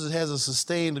church does, is it has a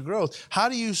sustained growth. How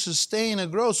do you sustain a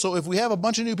growth? So if we have a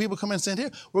bunch of new people come in and stand here,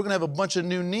 we're going to have a bunch of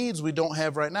new needs we don't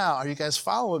have right now. Are you guys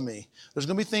following me? There's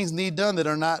going to be things need done that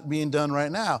are not being done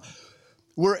right now.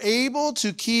 We're able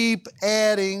to keep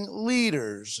adding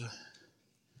leaders.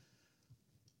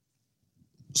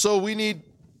 So we need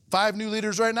 5 new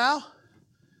leaders right now.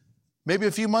 Maybe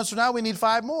a few months from now, we need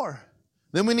 5 more.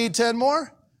 Then we need 10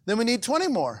 more. Then we need 20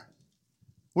 more.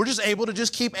 We're just able to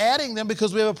just keep adding them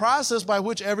because we have a process by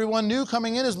which everyone new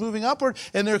coming in is moving upward,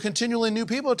 and there are continually new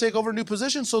people to take over new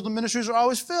positions, so the ministries are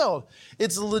always filled.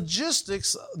 It's the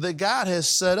logistics that God has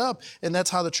set up, and that's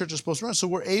how the church is supposed to run. So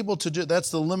we're able to do, that's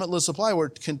the limitless supply. We're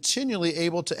continually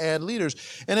able to add leaders.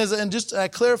 And just I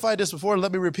clarified this before,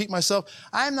 let me repeat myself.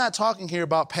 I'm not talking here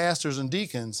about pastors and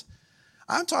deacons.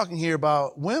 I'm talking here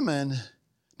about women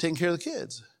taking care of the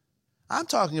kids. I'm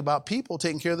talking about people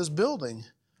taking care of this building.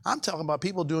 I'm talking about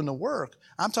people doing the work.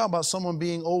 I'm talking about someone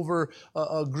being over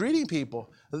greeting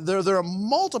people. There are a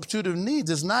multitude of needs.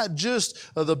 It's not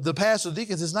just the pastor,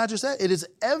 deacons. It's not just that. It is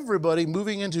everybody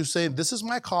moving into saying, this is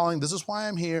my calling, this is why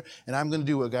I'm here, and I'm going to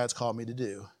do what God's called me to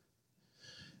do.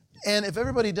 And if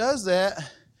everybody does that,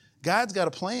 God's got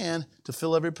a plan to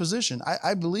fill every position.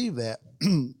 I believe that.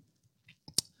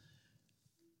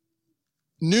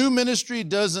 New ministry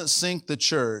doesn't sink the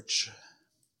church.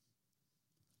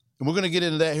 And we're going to get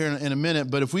into that here in a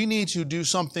minute, but if we need to do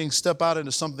something, step out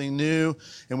into something new,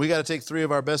 and we got to take 3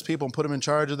 of our best people and put them in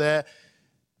charge of that,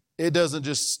 it doesn't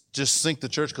just sink the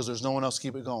church because there's no one else to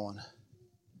keep it going.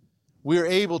 We are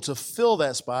able to fill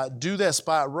that spot, do that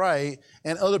spot right,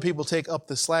 and other people take up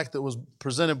the slack that was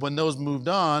presented when those moved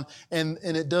on, and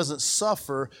it doesn't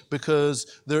suffer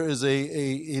because there is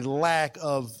a lack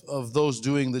of those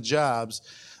doing the jobs.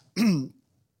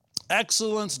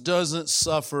 Excellence doesn't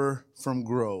suffer from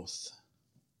growth.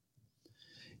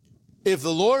 If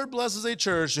the Lord blesses a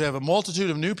church, you have a multitude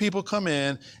of new people come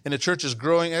in, and the church is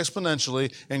growing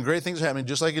exponentially, and great things are happening,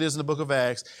 just like it is in the book of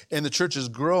Acts, and the church is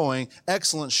growing,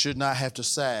 excellence should not have to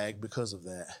sag because of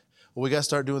that. Well, we got to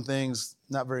start doing things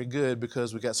not very good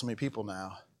because we got so many people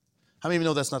now. How many of you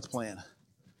know that's not the plan?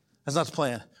 That's not the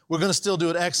plan. We're going to still do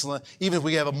it excellent, even if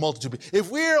we have a multitude. If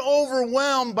we're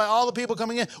overwhelmed by all the people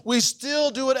coming in, we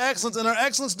still do it excellent, and our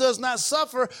excellence does not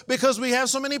suffer because we have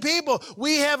so many people.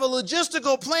 We have a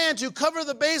logistical plan to cover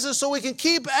the bases so we can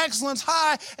keep excellence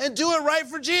high and do it right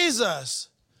for Jesus.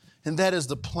 And that is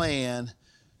the plan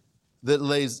that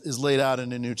is laid out in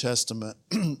the New Testament.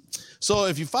 So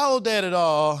if you followed that at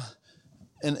all,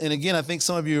 and again, I think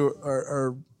some of you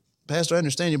are Pastor, I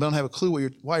understand you, but I don't have a clue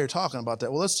why you're talking about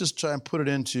that. Well, let's just try and put it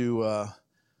into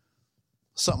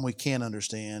something we can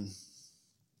understand.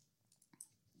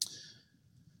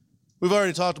 We've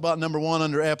already talked about number 1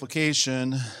 under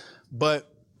application,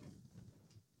 but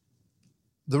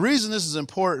the reason this is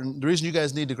important, the reason you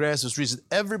guys need to grasp this, the reason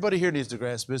everybody here needs to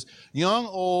grasp this, young,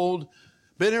 old,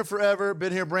 been here forever,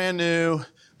 been here brand new,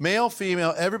 male,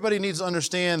 female, everybody needs to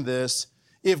understand this.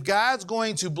 If God's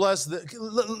going to bless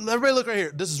everybody look right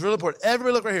here. This is really important.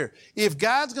 Everybody look right here. If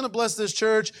God's going to bless this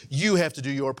church, you have to do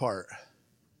your part.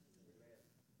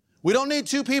 We don't need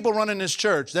 2 people running this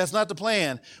church. That's not the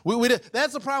plan.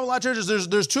 That's the problem with a lot of churches.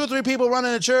 There's 2 or 3 people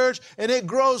running a church, and it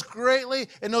grows greatly,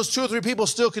 and those 2 or 3 people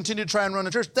still continue to try and run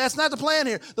a church. That's not the plan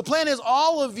here. The plan is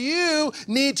all of you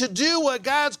need to do what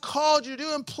God's called you to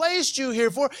do and placed you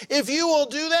here for. If you will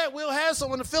do that, we'll have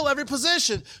someone to fill every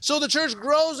position. So the church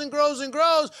grows and grows and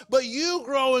grows, but you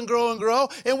grow and grow and grow,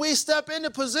 and we step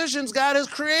into positions God has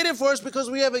created for us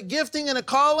because we have a gifting and a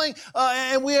calling,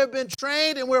 and we have been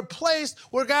trained, and we're placed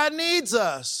where God needs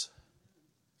us.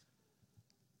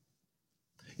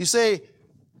 You say,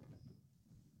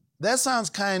 that sounds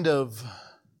kind of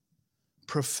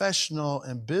professional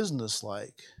and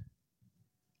businesslike.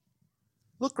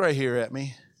 Look right here at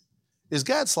me. Is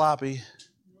God sloppy?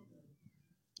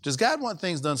 Does God want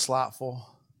things done slothful?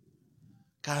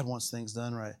 God wants things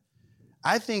done right.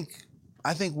 I think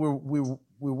we're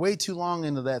way too long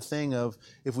into that thing of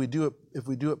if we do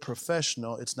it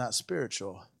professional, it's not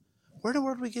spiritual. Where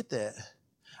do we get that?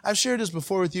 I've shared this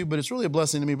before with you, but it's really a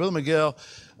blessing to me. Brother Miguel,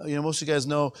 most of you guys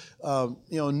know,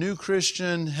 new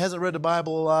Christian, hasn't read the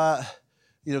Bible a lot,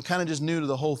 kind of just new to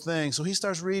the whole thing. So he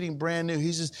starts reading brand new.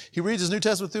 He reads his New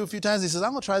Testament through a few times. He says,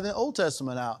 I'm going to try the Old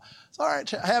Testament out. It's all right,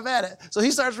 have at it. So he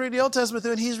starts reading the Old Testament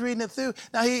through, and he's reading it through.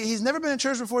 Now, he's never been in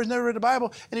church before. He's never read the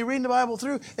Bible, and he's reading the Bible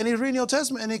through, and he's reading the Old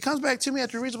Testament, and he comes back to me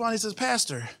after he reads it, and he says,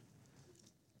 Pastor.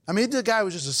 I mean, the guy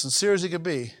was just as sincere as he could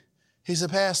be. He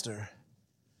said, Pastor,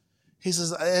 he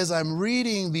says, as I'm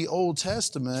reading the Old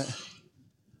Testament,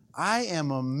 I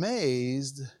am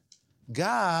amazed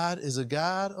God is a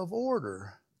God of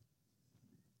order.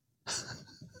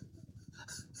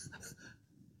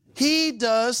 He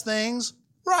does things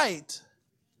right.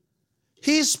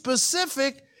 He's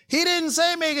specific. He didn't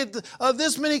say make it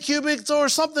this many cubits or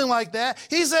something like that.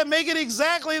 He said make it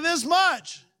exactly this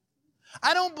much.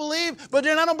 I don't believe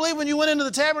when you went into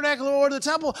the tabernacle or the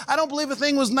temple, I don't believe the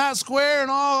thing was not square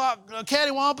and all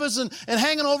cattywampus and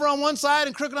hanging over on one side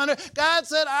and crooked on the other. God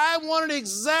said, I want it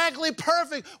exactly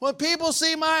perfect. When people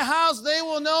see my house, they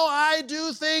will know I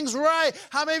do things right.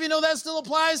 How many of you know that still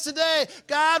applies today?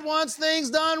 God wants things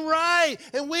done right,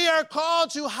 and we are called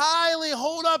to highly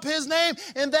hold up His name,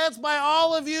 and that's by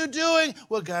all of you doing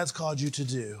what God's called you to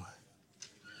do.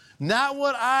 Not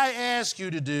what I ask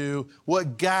you to do,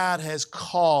 what God has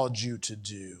called you to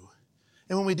do.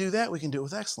 And when we do that, we can do it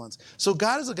with excellence. So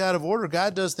God is a God of order.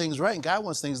 God does things right, and God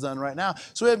wants things done right now.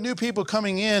 So we have new people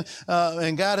coming in,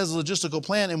 and God has a logistical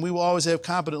plan, and we will always have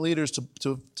competent leaders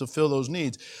to fill those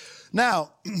needs.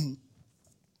 Now,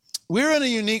 we're in a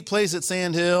unique place at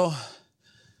Sand Hill,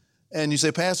 and you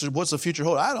say, Pastor, what's the future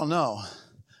hold? I don't know.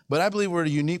 But I believe we're in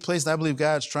a unique place, and I believe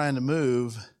God's trying to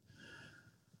move.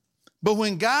 But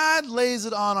when God lays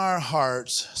it on our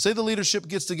hearts, say the leadership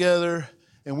gets together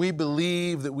and we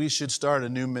believe that we should start a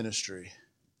new ministry.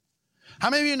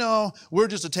 How many of you know we're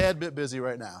just a tad bit busy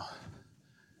right now?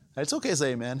 It's okay to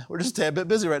say amen. We're just a tad bit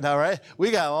busy right now, right? We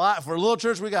got a lot, for a little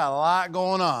church, we got a lot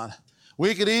going on.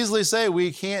 We could easily say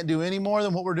we can't do any more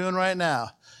than what we're doing right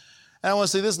now. And I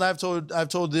want to say this, and I've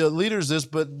told the leaders this,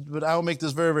 but I will make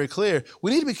this very, very clear.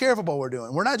 We need to be careful about what we're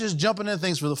doing. We're not just jumping into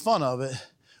things for the fun of it.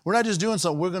 We're not just doing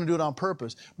something. We're going to do it on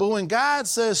purpose. But when God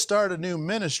says start a new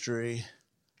ministry,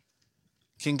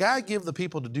 can God give the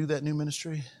people to do that new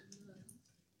ministry?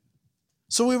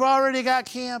 So we've already got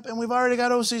camp, and we've already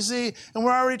got OCC, and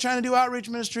we're already trying to do outreach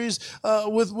ministries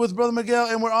with Brother Miguel,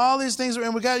 and we're all these things,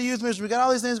 and we got youth ministry, we got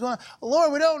all these things going on.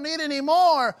 Lord, we don't need any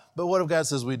more. But what if God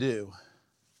says we do?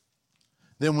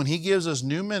 Then when he gives us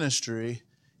new ministry,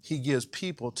 he gives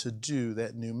people to do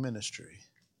that new ministry.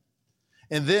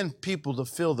 And then people to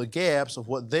fill the gaps of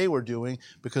what they were doing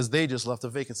because they just left a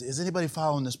vacancy. Is anybody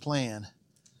following this plan?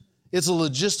 It's a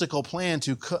logistical plan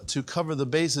to cover the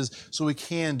bases so we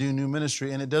can do new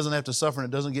ministry, and it doesn't have to suffer, and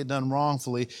it doesn't get done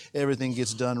wrongfully. Everything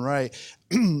gets done right.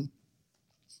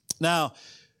 Now,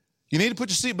 you need to put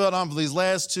your seatbelt on for these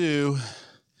last two,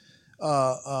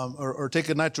 or take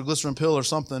a nitroglycerin pill or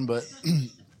something, but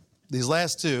these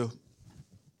last two.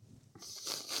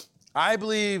 I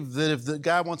believe that if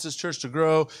God wants this church to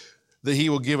grow, that he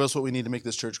will give us what we need to make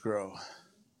this church grow.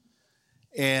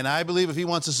 And I believe if he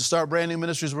wants us to start brand new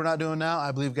ministries we're not doing now,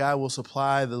 I believe God will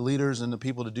supply the leaders and the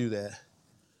people to do that.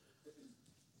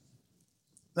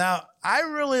 Now, I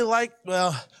really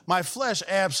my flesh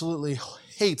absolutely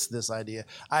hates this idea.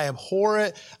 I abhor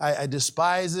it. I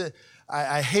despise it.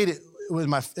 I hate it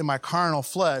in my carnal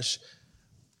flesh.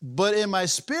 But in my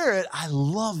spirit, I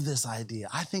love this idea.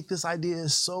 I think this idea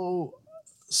is so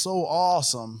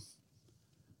awesome.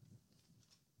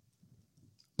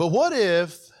 But what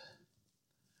if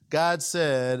God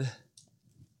said,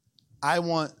 I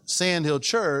want Sandhill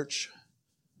Church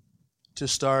to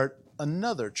start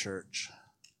another church?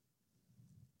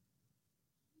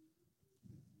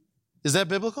 Is that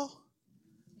biblical?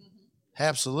 Mm-hmm.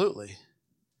 Absolutely.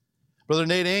 Brother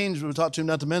Nate Ainge, we talked to him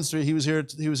not to Main Street. He was here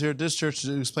at this church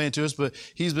to explain to us, but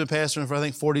he's been pastoring for, I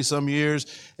think, 40-some years,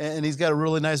 and he's got a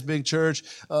really nice big church.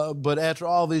 But after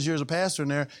all these years of pastoring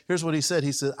there, here's what he said.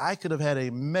 He said, I could have had a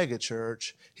mega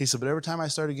church. He said, but every time I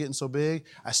started getting so big,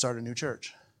 I started a new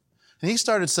church. And he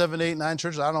started 7, 8, 9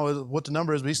 churches. I don't know what the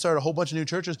number is, but he started a whole bunch of new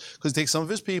churches because he takes some of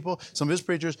his people, some of his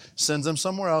preachers, sends them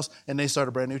somewhere else, and they start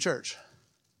a brand new church.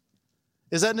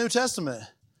 Is that New Testament?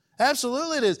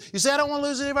 Absolutely it is. You say, I don't want to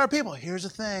lose any of our people. Here's the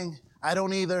thing. I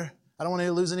don't either. I don't want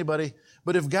to lose anybody.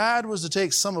 But if God was to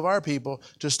take some of our people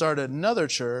to start another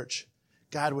church,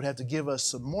 God would have to give us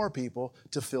some more people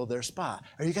to fill their spot.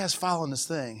 Are you guys following this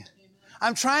thing?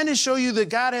 I'm trying to show you that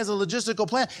God has a logistical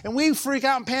plan. And we freak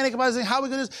out and panic about saying, how are we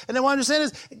going to do this? And then what I'm just saying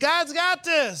is, God's got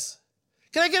this.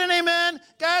 Can I get an amen?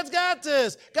 God's got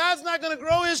this. God's not going to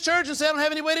grow his church and say, I don't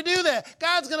have any way to do that.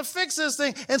 God's going to fix this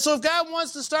thing. And so if God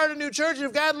wants to start a new church, and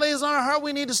if God lays on our heart,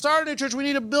 we need to start a new church. We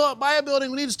need to buy a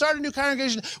building. We need to start a new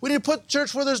congregation. We need to put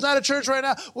church where there's not a church right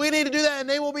now. We need to do that, and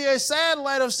they will be a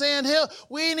satellite of Sand Hill.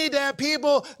 We need to have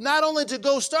people not only to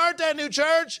go start that new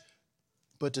church,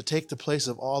 but to take the place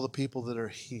of all the people that are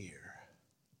here.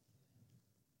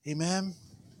 Amen?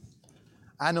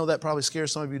 I know that probably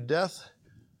scares some of you to death.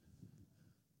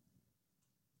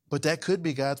 But that could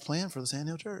be God's plan for the Sand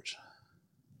Hill Church.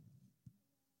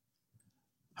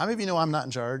 How many of you know I'm not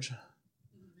in charge?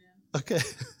 Okay.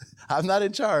 I'm not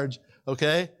in charge,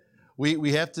 okay?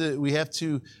 We have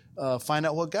to find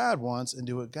out what God wants and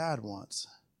do what God wants.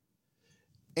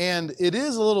 And it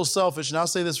is a little selfish, and I'll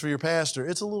say this for your pastor,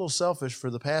 it's a little selfish for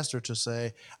the pastor to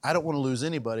say, I don't want to lose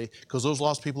anybody because those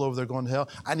lost people over there going to hell,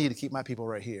 I need to keep my people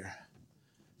right here.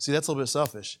 See, that's a little bit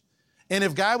selfish. And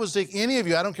if God was to take any of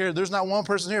you, I don't care, there's not one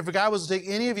person here, if God was to take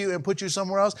any of you and put you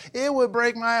somewhere else, it would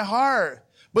break my heart.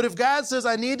 But if God says,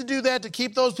 I need to do that to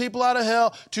keep those people out of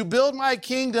hell, to build my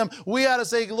kingdom, we ought to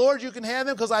say, Lord, you can have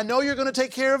them because I know you're going to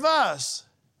take care of us.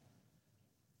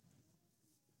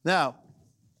 Now,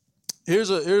 I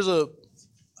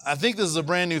think this is a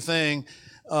brand new thing.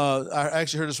 I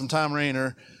actually heard this from Tom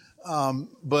Rainer.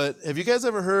 But have you guys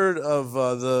ever heard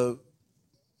of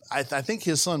I think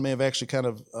his son may have actually kind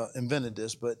of invented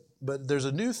this, but there's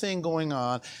a new thing going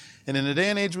on. And in the day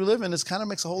and age we live in, this kind of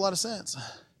makes a whole lot of sense.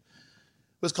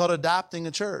 It's called adopting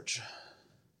a church.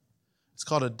 It's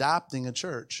called adopting a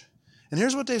church. And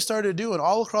here's what they've started doing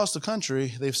all across the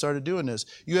country. They've started doing this.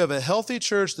 You have a healthy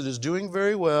church that is doing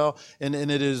very well, and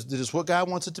it is what God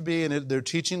wants it to be, and they're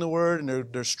teaching the word,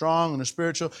 and they're strong, and they're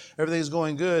spiritual. Everything's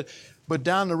going good. But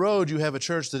down the road, you have a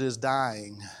church that is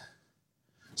dying.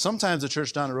 Sometimes the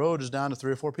church down the road is down to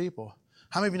 3 or 4 people.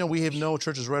 How many of you know we have no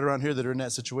churches right around here that are in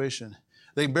that situation?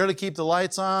 They can barely keep the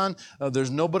lights on.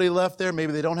 There's nobody left there.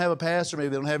 Maybe they don't have a pastor. Maybe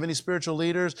they don't have any spiritual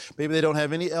leaders. Maybe they don't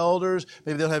have any elders.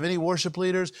 Maybe they don't have any worship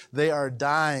leaders. They are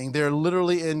dying. They're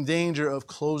literally in danger of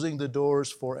closing the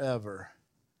doors forever.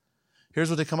 Here's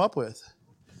what they come up with.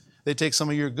 They take some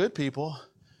of your good people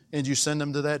and you send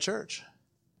them to that church.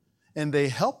 And they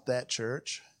help that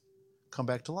church come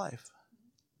back to life.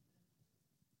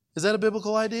 Is that a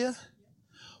biblical idea?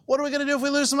 What are we going to do if we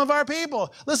lose some of our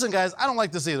people? Listen, guys, I don't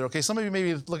like this either, okay? Some of you may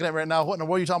be looking at me right now, what in the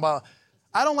world are you talking about?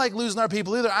 I don't like losing our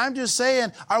people either. I'm just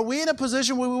saying, are we in a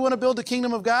position where we want to build the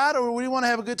kingdom of God, or we want to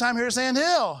have a good time here at Sand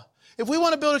Hill? If we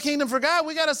want to build a kingdom for God,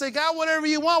 we got to say, God, whatever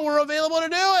you want, we're available to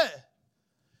do it.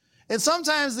 And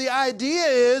sometimes the idea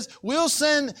is we'll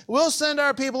send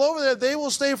our people over there. They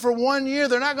will stay for 1 year.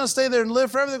 They're not going to stay there and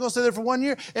live forever. They're going to stay there for 1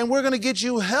 year. And we're going to get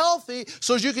you healthy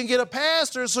so you can get a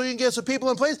pastor, so you can get some people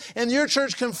in place, and your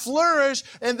church can flourish,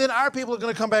 and then our people are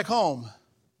going to come back home.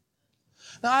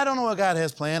 Now, I don't know what God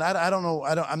has planned. I don't know.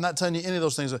 I'm not telling you any of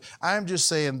those things. I'm just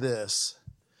saying this.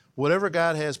 Whatever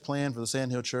God has planned for the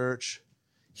Sand Hill Church,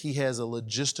 He has a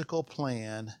logistical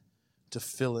plan to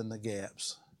fill in the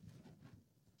gaps.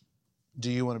 Do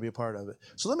you want to be a part of it?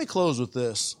 So let me close with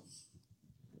this.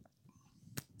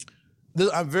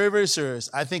 I'm very, very serious.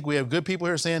 I think we have good people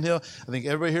here at Sand Hill. I think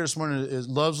everybody here this morning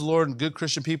loves the Lord and good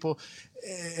Christian people.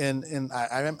 And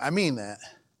I mean that.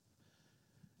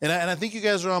 And I think you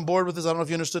guys are on board with this. I don't know if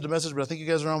you understood the message, but I think you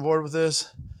guys are on board with this.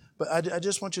 But I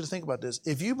just want you to think about this.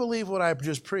 If you believe what I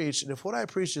just preached, and if what I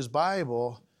preached is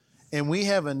Bible, and we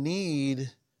have a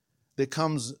need that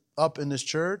comes up in this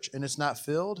church and it's not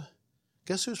filled,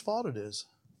 guess whose fault it is?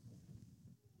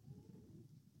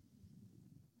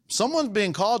 Someone's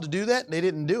being called to do that, and they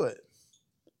didn't do it.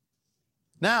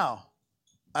 Now,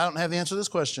 I don't have the answer to this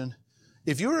question.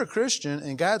 If you're a Christian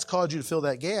and God's called you to fill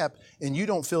that gap, and you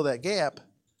don't fill that gap,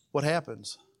 what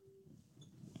happens?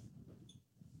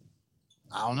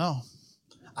 I don't know.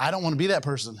 I don't want to be that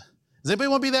person. Does anybody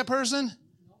want to be that person?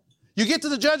 You get to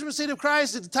the judgment seat of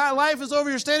Christ, the time life is over,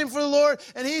 you're standing before the Lord,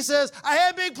 and He says, I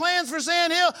had big plans for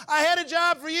Sand Hill. I had a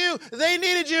job for you. They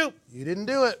needed you. You didn't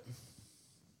do it.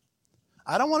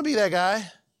 I don't want to be that guy.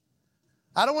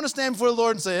 I don't want to stand before the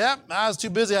Lord and say, yep, I was too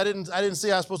busy. I didn't see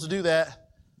I was supposed to do that.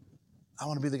 I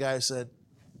want to be the guy who said,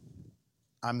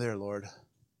 I'm there, Lord.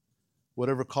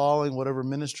 Whatever calling, whatever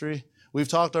ministry. We've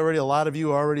talked already, a lot of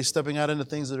you are already stepping out into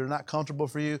things that are not comfortable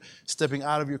for you, stepping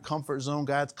out of your comfort zone.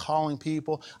 God's calling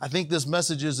people. I think this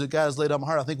message is that God has laid on my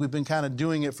heart. I think we've been kind of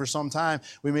doing it for some time.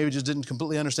 We maybe just didn't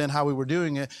completely understand how we were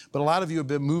doing it, but a lot of you have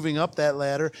been moving up that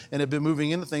ladder and have been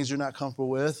moving into things you're not comfortable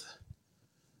with.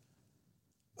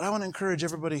 But I want to encourage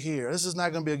everybody here. This is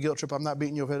not going to be a guilt trip. I'm not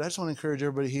beating you over the head. I just want to encourage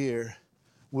everybody here.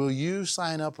 Will you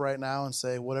sign up right now and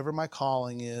say, whatever my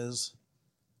calling is,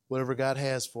 whatever God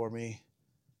has for me,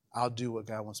 I'll do what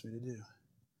God wants me to do.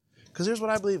 Because here's what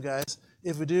I believe, guys.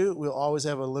 If we do, we'll always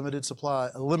have a limitless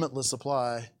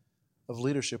supply of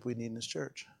leadership we need in this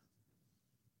church.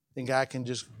 And God can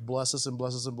just bless us and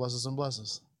bless us and bless us and bless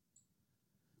us.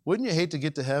 Wouldn't you hate to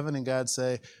get to heaven and God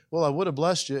say, well, I would have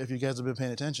blessed you if you guys had been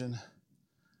paying attention?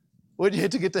 Wouldn't you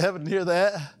hate to get to heaven and hear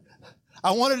that?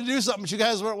 I wanted to do something, but you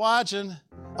guys weren't watching.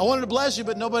 I wanted to bless you,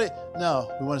 but nobody.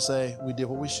 No, we want to say we did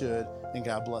what we should, and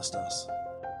God blessed us.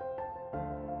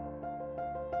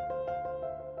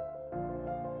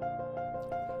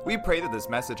 We pray that this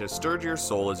message has stirred your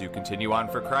soul as you continue on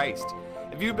for Christ.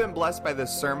 If you've been blessed by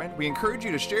this sermon, we encourage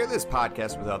you to share this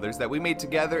podcast with others that we may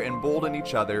together embolden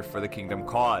each other for the kingdom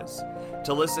cause.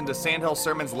 To listen to Sand Hill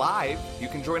Sermons live, you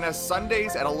can join us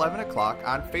Sundays at 11 o'clock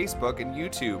on Facebook and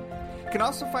YouTube. You can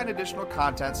also find additional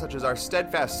content such as our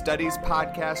Steadfast Studies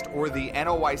podcast or the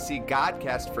NOYC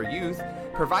Godcast for Youth,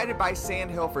 provided by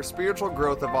Sand Hill for spiritual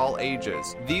growth of all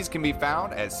ages. These can be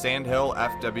found at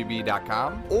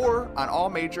sandhillfwb.com or on all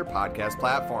major podcast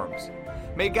platforms.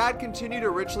 May God continue to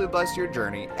richly bless your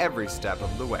journey every step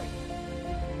of the way.